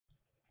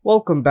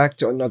Welcome back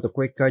to another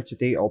quick guide.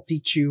 Today I'll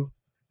teach you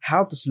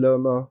how to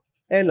slow-mo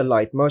and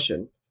Alight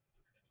Motion.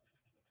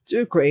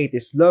 To create a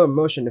slow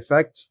motion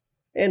effect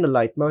in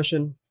Alight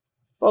Motion,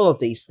 follow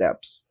these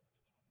steps.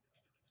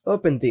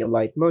 Open the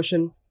Alight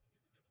Motion,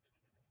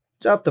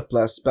 tap the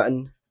plus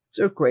button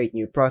to create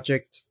new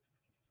project,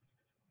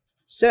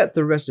 set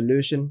the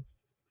resolution,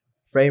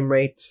 frame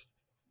rate,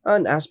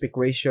 and aspect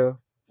ratio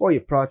for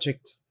your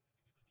project,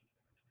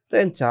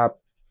 then tap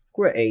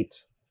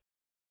Create.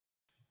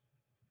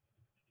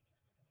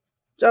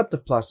 Tap the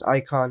plus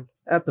icon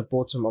at the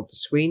bottom of the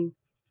screen,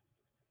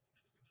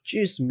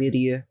 choose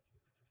Media,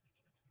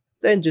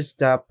 then just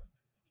tap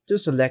to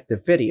select the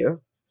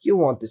video you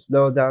want to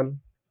slow down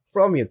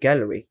from your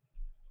gallery.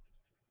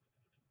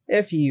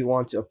 If you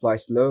want to apply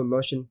slow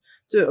motion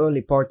to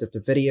only part of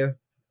the video,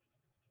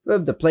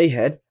 move the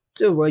playhead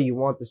to where you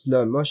want the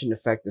slow motion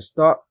effect to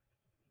start,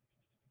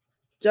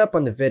 tap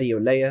on the video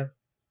layer,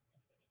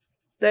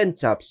 then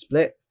tap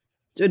Split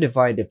to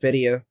divide the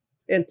video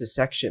into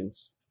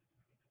sections.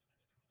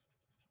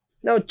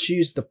 Now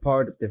choose the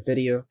part of the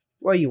video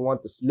where you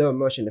want the slow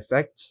motion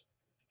effect.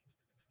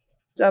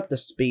 Tap the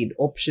speed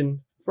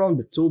option from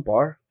the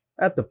toolbar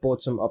at the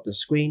bottom of the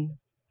screen.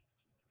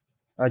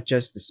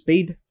 Adjust the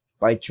speed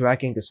by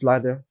dragging the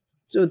slider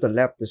to the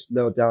left to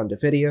slow down the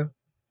video.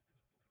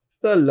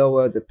 The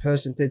lower the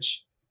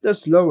percentage, the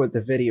slower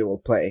the video will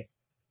play.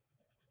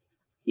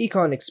 You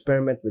can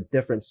experiment with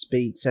different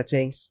speed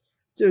settings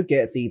to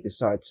get the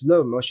desired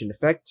slow motion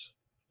effect.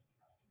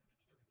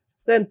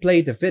 Then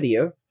play the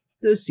video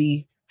to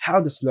see how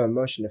the slow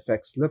motion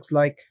effect looks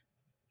like.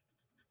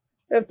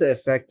 If the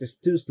effect is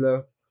too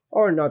slow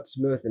or not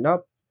smooth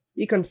enough,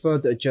 you can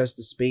further adjust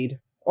the speed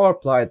or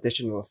apply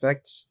additional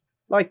effects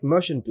like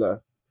motion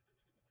blur.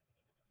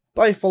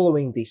 By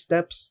following these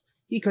steps,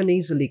 you can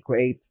easily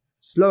create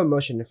slow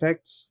motion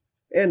effects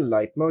in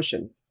Alight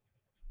Motion.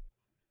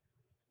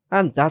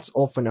 And that's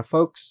all for now,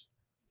 folks.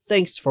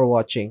 Thanks for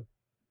watching.